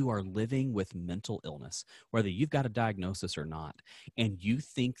if you are living with mental illness, whether you've got a diagnosis or not, and you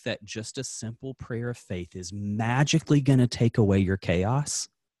think that just a simple prayer of faith is magically going to take away your chaos,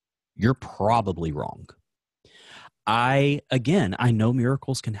 you're probably wrong. I know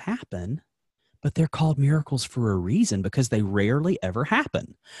miracles can happen, but they're called miracles for a reason because they rarely ever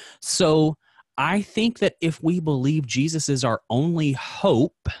happen. So I think that if we believe Jesus is our only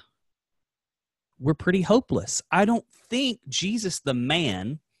hope, we're pretty hopeless. I don't think Jesus, the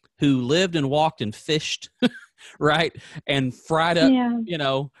man who lived and walked and fished, right, and fried up,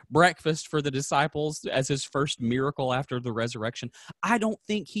 breakfast for the disciples as his first miracle after the resurrection, I don't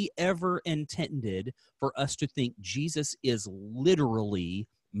think he ever intended for us to think Jesus is literally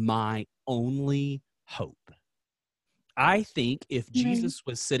my only hope. I think if Jesus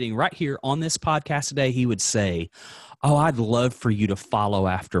was sitting right here on this podcast today, he would say, "Oh, I'd love for you to follow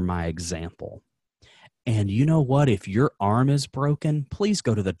after my example. And you know what? If your arm is broken, please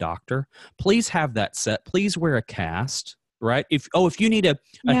go to the doctor. Please have that set. Please wear a cast," right? If you need a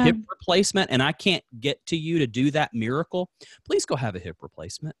hip replacement and I can't get to you to do that miracle, please go have a hip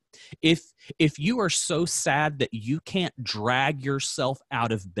replacement. If you are so sad that you can't drag yourself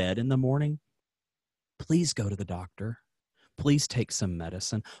out of bed in the morning, please go to the doctor. Please take some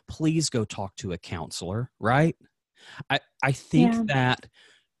medicine. Please go talk to a counselor, right? I think that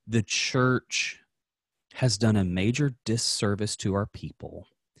the church has done a major disservice to our people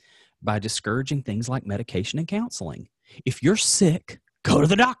by discouraging things like medication and counseling. If you're sick, go to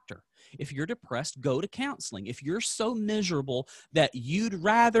the doctor. If you're depressed, go to counseling. If you're so miserable that you'd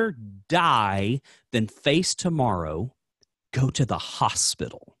rather die than face tomorrow, go to the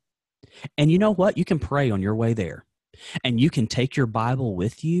hospital. And you know what? You can pray on your way there. And you can take your Bible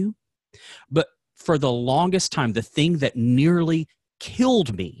with you. But for the longest time, the thing that nearly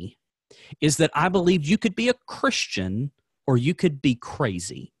killed me is that I believed you could be a Christian or you could be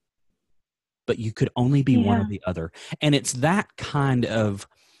crazy, but you could only be one or the other. And it's that kind of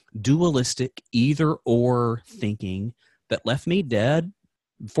dualistic either or thinking that left me dead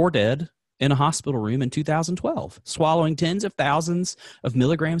in a hospital room in 2012, swallowing tens of thousands of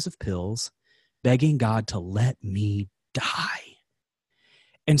milligrams of pills, begging God to let me die.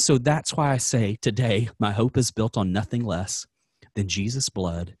 And so that's why I say today, my hope is built on nothing less than Jesus'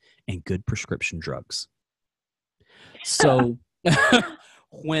 blood and good prescription drugs. So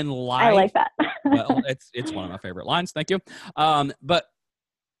when life, I like that. well, it's one of my favorite lines. Thank you. But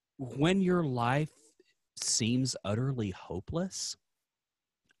when your life seems utterly hopeless,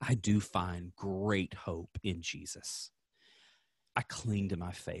 I do find great hope in Jesus. I cling to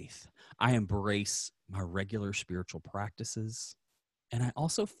my faith. I embrace my regular spiritual practices. And I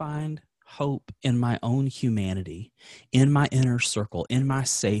also find hope in my own humanity, in my inner circle, in my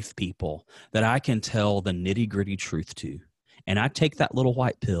safe people that I can tell the nitty-gritty truth to. And I take that little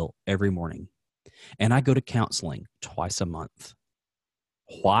white pill every morning. And I go to counseling twice a month.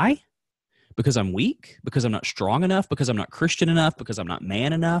 Why? Because I'm weak? Because I'm not strong enough? Because I'm not Christian enough? Because I'm not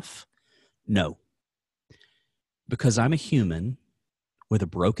man enough? No. Because I'm a human with a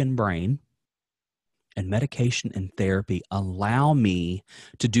broken brain, and medication and therapy allow me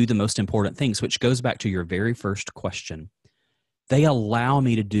to do the most important things, which goes back to your very first question. They allow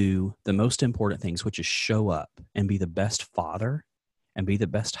me to do the most important things, which is show up and be the best father and be the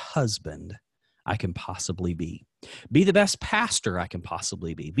best husband I can possibly be the best pastor I can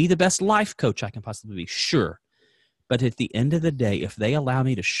possibly be the best life coach I can possibly be, sure. But at the end of the day, if they allow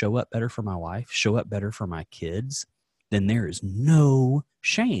me to show up better for my wife, show up better for my kids, then there is no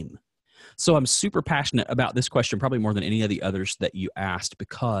shame. So I'm super passionate about this question, probably more than any of the others that you asked,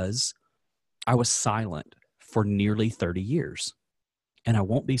 because I was silent for nearly 30 years, and I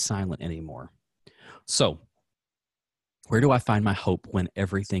won't be silent anymore. So where do I find my hope when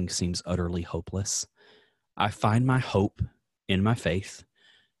everything seems utterly hopeless? I find my hope in my faith,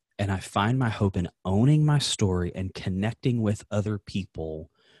 and I find my hope in owning my story and connecting with other people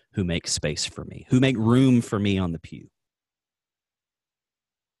who make space for me, who make room for me on the pew.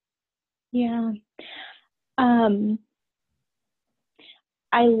 Yeah. I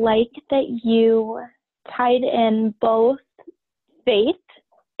like that you tied in both faith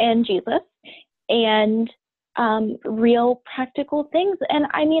and Jesus and real practical things. And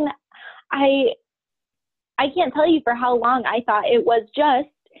I mean, I can't tell you for how long I thought it was just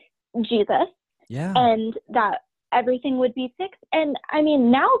Jesus and that everything would be fixed. And I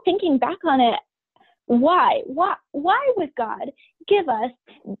mean, now thinking back on it, why would God give us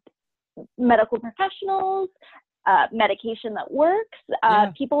medical professionals medication that works,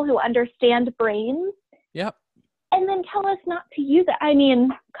 Yeah. people who understand brains, Yep. and then tell us not to use it. I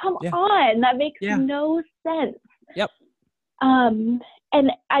mean, come Yeah. on, that makes Yeah. no sense. Yep.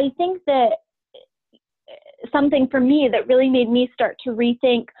 And I think that something for me that really made me start to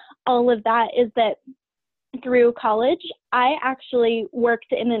rethink all of that is that through college, I actually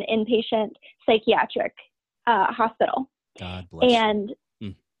worked in an inpatient psychiatric hospital. God bless And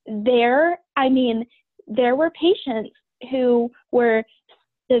you. there were patients who were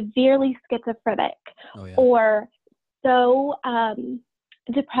severely schizophrenic Oh, yeah. or so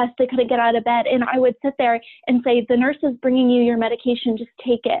depressed they couldn't get out of bed. And I would sit there and say, the nurse is bringing you your medication, just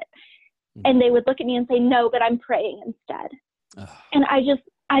take it. And they would look at me and say, no, but I'm praying instead. And I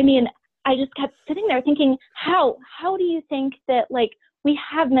just kept sitting there thinking, how do you think that, like, we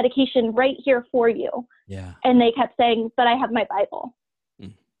have medication right here for you? Yeah. And they kept saying, but I have my Bible.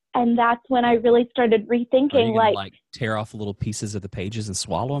 And that's when I really started rethinking, Are you gonna, like tear off little pieces of the pages and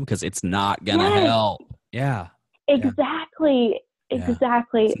swallow them? Because it's not going to help. Yeah. Exactly. Yeah.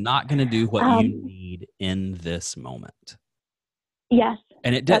 Exactly. It's not going to do what you need in this moment. Yes.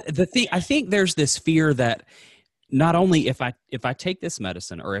 And I think there's this fear that not only if I take this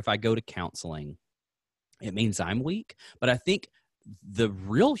medicine or if I go to counseling, it means I'm weak, but I think the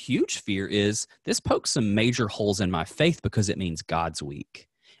real huge fear is this pokes some major holes in my faith because it means God's weak.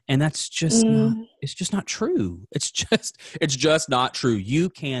 And that's just it's just not true. It's just not true. You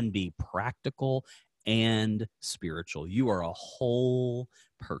can be practical and spiritual. You are a whole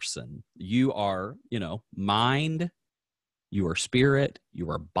person. You are, mind, you are spirit, you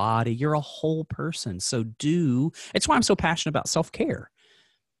are body, you're a whole person. So it's why I'm so passionate about self-care.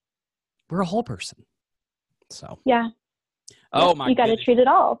 We're a whole person. So yeah. Oh my! You got to treat it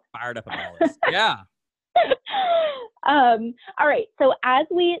all. Fired up about this. Yeah. All right. So as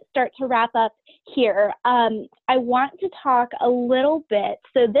we start to wrap up here, I want to talk a little bit.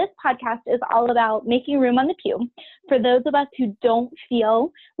 So this podcast is all about making room on the pew for those of us who don't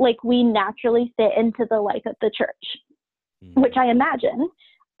feel like we naturally fit into the life of the church, which I imagine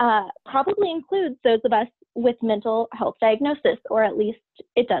probably includes those of us with mental health diagnosis, or at least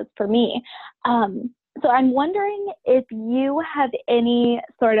it does for me. So I'm wondering if you have any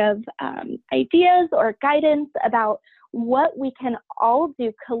sort of ideas or guidance about what we can all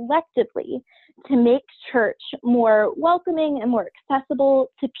do collectively to make church more welcoming and more accessible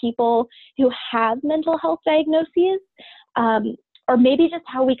to people who have mental health diagnoses, or maybe just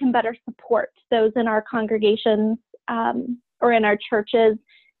how we can better support those in our congregations or in our churches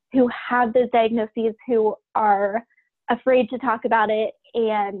who have those diagnoses, who are afraid to talk about it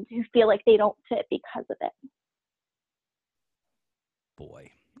and who feel like they don't fit because of it. Boy.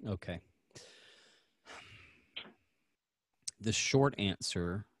 Okay. The short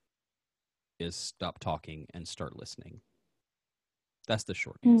answer is stop talking and start listening. That's the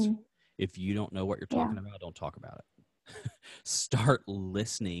short answer. If you don't know what you're talking about, don't talk about it. Start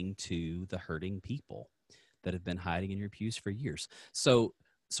listening to the hurting people that have been hiding in your pews for years. So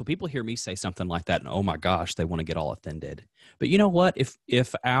people hear me say something like that, and oh my gosh, they want to get all offended. But you know what?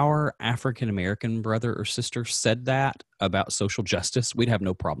 If our African-American brother or sister said that about social justice, we'd have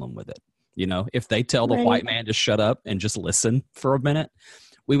no problem with it. If they tell the white man to shut up and just listen for a minute,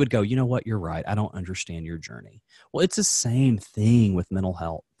 we would go, you know what? You're right. I don't understand your journey. Well, it's the same thing with mental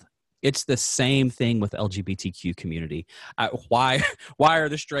health. It's the same thing with LGBTQ community. Why are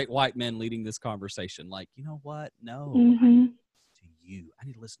the straight white men leading this conversation? Like, you know what? No. I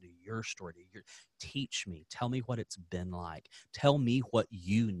need to listen to your story. Teach me. Tell me what it's been like. Tell me what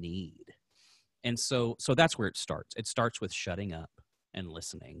you need. And so that's where it starts. It starts with shutting up and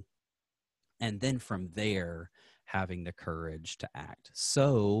listening. And then from there, having the courage to act.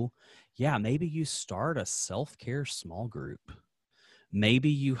 So, yeah, maybe you start a self-care small group. Maybe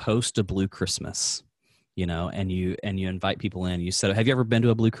you host a Blue Christmas, and you invite people in. You said, have you ever been to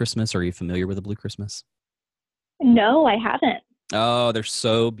a Blue Christmas? Are you familiar with a Blue Christmas? No, I haven't. Oh, they're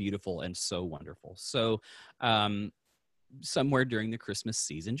so beautiful and so wonderful. So, somewhere during the Christmas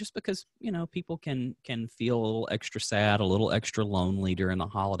season, just because, people can feel a little extra sad, a little extra lonely during the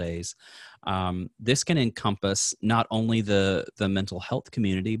holidays. This can encompass not only the mental health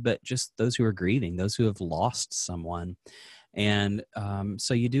community, but just those who are grieving, those who have lost someone. And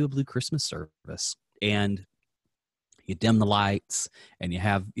so you do a Blue Christmas service, and you dim the lights, and you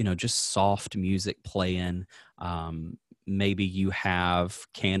have, just soft music playing. Maybe you have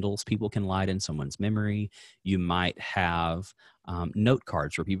candles people can light in someone's memory. You might have note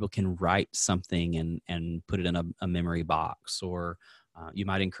cards where people can write something and put it in a memory box, or you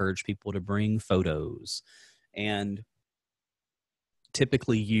might encourage people to bring photos. And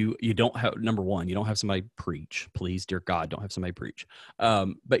typically you don't have, number one, you don't have somebody preach. Please, dear God, don't have somebody preach.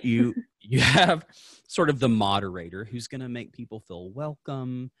 But you have sort of the moderator who's going to make people feel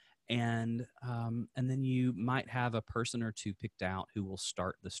welcome. And then you might have a person or two picked out who will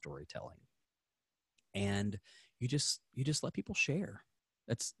start the storytelling. And you just let people share.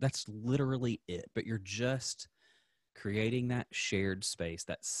 That's literally it. But you're just creating that shared space,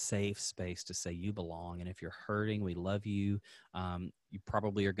 that safe space to say you belong. And if you're hurting, we love you. You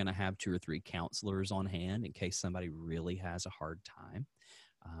probably are going to have 2 or 3 counselors on hand in case somebody really has a hard time.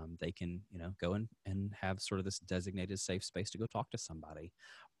 They can, go and have sort of this designated safe space to go talk to somebody.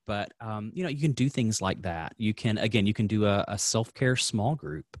 But, you can do things like that. You can do a self-care small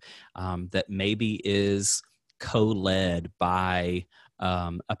group that maybe is co-led by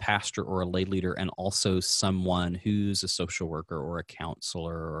a pastor or a lay leader, and also someone who's a social worker or a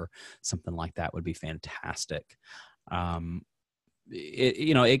counselor or something like that would be fantastic.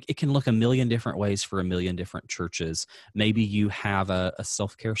 It can look a million different ways for a million different churches. Maybe you have a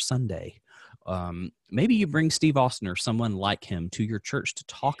self-care Sunday. Maybe you bring Steve Austin or someone like him to your church to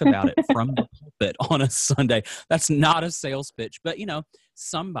talk about it from the pulpit on a Sunday. That's not a sales pitch, but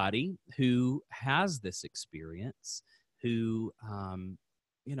somebody who has this experience, who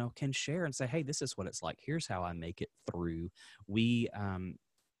can share and say, hey, this is what it's like. Here's how I make it through. We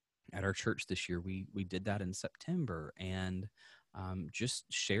at our church this year, we did that in September, and just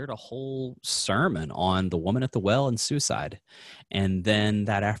shared a whole sermon on the woman at the well and suicide. And then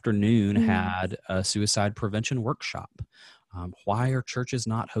that afternoon had a suicide prevention workshop. Why are churches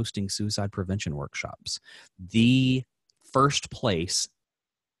not hosting suicide prevention workshops? The first place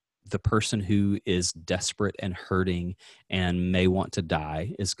the person who is desperate and hurting and may want to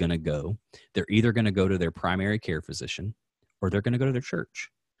die is going to go, they're either going to go to their primary care physician or they're going to go to their church.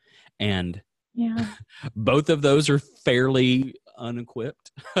 And both of those are fairly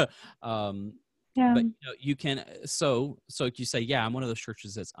unequipped. But you can, so you say, yeah, I'm one of those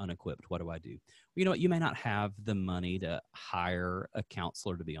churches that's unequipped. What do I do? Well, you may not have the money to hire a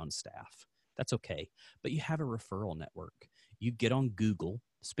counselor to be on staff. That's okay. But you have a referral network. You get on Google,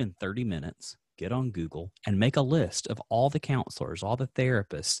 spend 30 minutes, get on Google and make a list of all the counselors, all the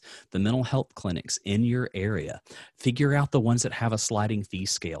therapists, the mental health clinics in your area. Figure out the ones that have a sliding fee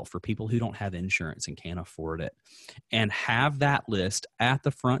scale for people who don't have insurance and can't afford it. And have that list at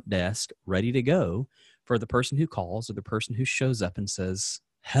the front desk ready to go for the person who calls or the person who shows up and says,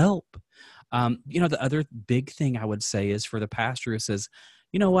 help. The other big thing I would say is for the pastor who says,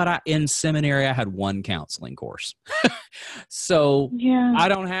 you know what, in seminary, I had one counseling course. So I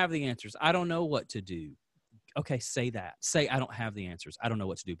don't have the answers. I don't know what to do. Okay, say that. Say, I don't have the answers. I don't know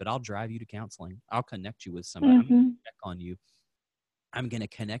what to do, but I'll drive you to counseling. I'll connect you with somebody. I'm going to check on you. I'm going to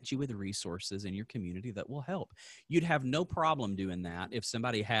connect you with resources in your community that will help. You'd have no problem doing that if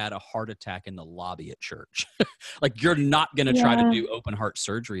somebody had a heart attack in the lobby at church. Like, you're not going to try to do open heart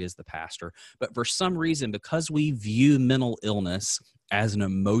surgery as the pastor. But for some reason, because we view mental illness as an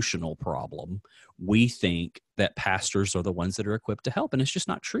emotional problem, we think that pastors are the ones that are equipped to help. And it's just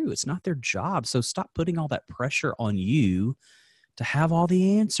not true. It's not their job. So stop putting all that pressure on you to have all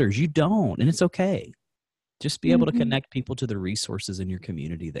the answers. You don't, and it's okay. Just be able to connect people to the resources in your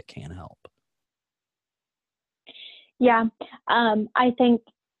community that can help. Yeah, I think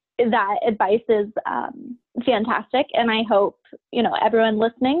that advice is fantastic. And I hope, everyone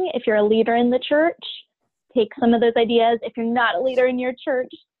listening, if you're a leader in the church, take some of those ideas. If you're not a leader in your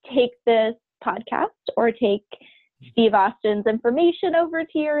church, take this podcast or take Steve Austin's information over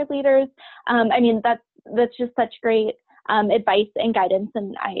to your leaders. That's just such great advice and guidance,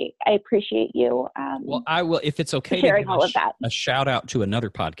 and I appreciate you. Well, I will, if it's okay, sharing to give all of that. A shout out to another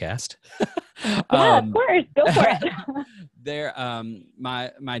podcast. Yeah, of course, go for it. They're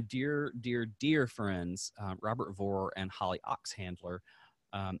my dear friends, Robert Vore and Holly Oxhandler,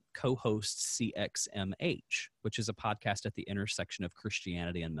 co-host CXMH, which is a podcast at the intersection of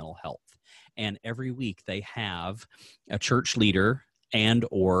Christianity and mental health. And every week they have a church leader and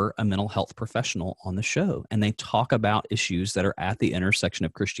or a mental health professional on the show, and they talk about issues that are at the intersection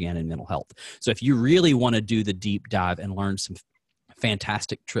of Christianity and mental health. So if you really want to do the deep dive and learn some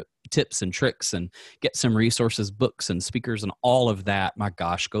fantastic tips and tricks and get some resources, books and speakers and all of that, my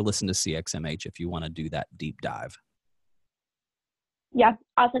gosh, go listen to CXMH if you want to do that deep dive. Yeah,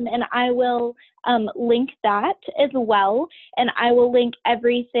 awesome. And I will link that as well. And I will link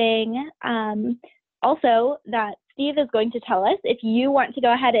everything also that Steve is going to tell us. If you want to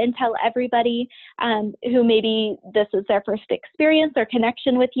go ahead and tell everybody who maybe this is their first experience or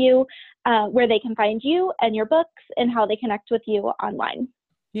connection with you, where they can find you and your books and how they connect with you online.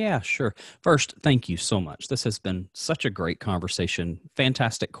 Yeah, sure. First, thank you so much. This has been such a great conversation,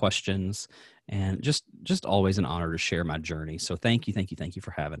 fantastic questions, and just always an honor to share my journey. So thank you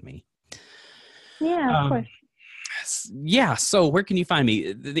for having me. Yeah, of course. Um, yeah, so where can you find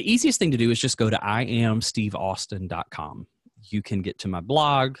me? The easiest thing to do is just go to iamsteveaustin.com. You can get to my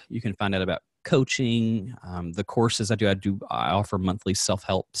blog. You can find out about coaching, the courses I do. I offer monthly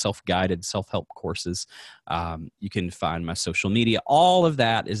self-guided self-help courses. You can find my social media. All of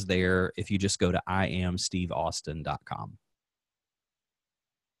that is there if you just go to iamsteveaustin.com.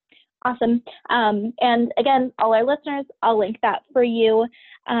 Awesome. And again, all our listeners, I'll link that for you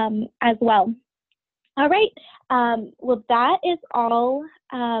as well. All right. Well, that is all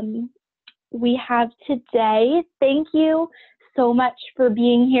we have today. Thank you so much for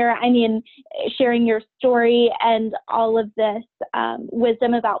being here. I mean, sharing your story and all of this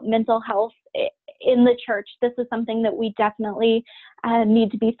wisdom about mental health in the church. This is something that we definitely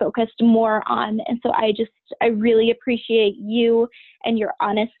need to be focused more on. And so I really appreciate you and your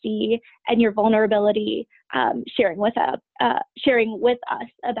honesty and your vulnerability sharing with us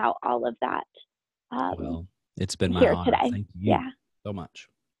about all of that. Well, it's been my here honor. today. Thank you so much.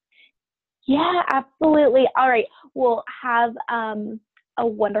 Yeah, absolutely. All right. Well, have a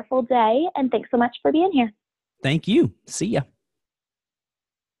wonderful day, and thanks so much for being here. Thank you. See ya.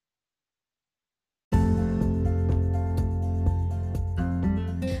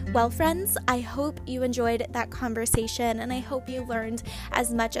 Well, friends, I hope you enjoyed that conversation, and I hope you learned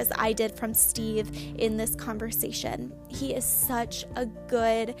as much as I did from Steve in this conversation. He is such a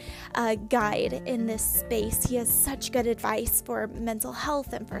good guide in this space. He has such good advice for mental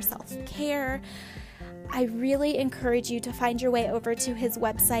health and for self-care. I really encourage you to find your way over to his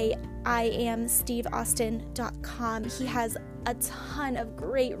website, iamsteveaustin.com. He has a ton of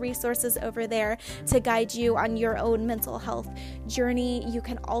great resources over there to guide you on your own mental health journey. You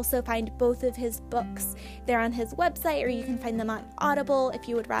can also find both of his books there on his website, or you can find them on Audible if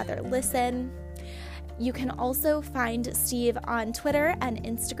you would rather listen. You can also find Steve on Twitter and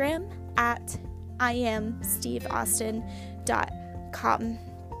Instagram at iamsteveaustin.com.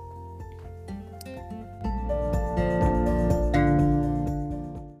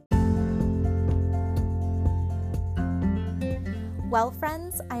 Well,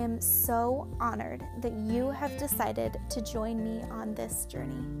 friends, I am so honored that you have decided to join me on this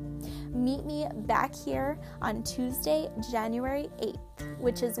journey. Meet me back here on Tuesday, January 8th,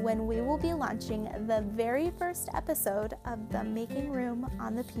 which is when we will be launching the very first episode of the Making Room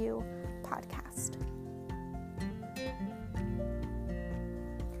on the Pew podcast.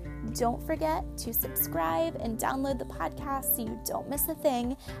 Don't forget to subscribe and download the podcast so you don't miss a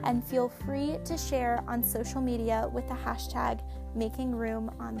thing, and feel free to share on social media with the hashtag Making Room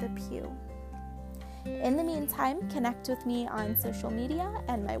on the Pew. In the meantime, connect with me on social media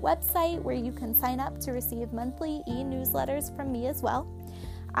and my website, where you can sign up to receive monthly e-newsletters from me as well.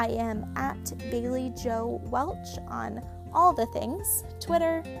 I am at Bailey Jo Welch on all the things: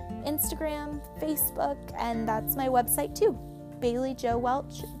 Twitter, Instagram, Facebook, and that's my website too,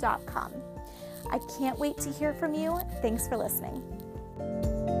 BaileyJoWelch.com. I can't wait to hear from you. Thanks for listening.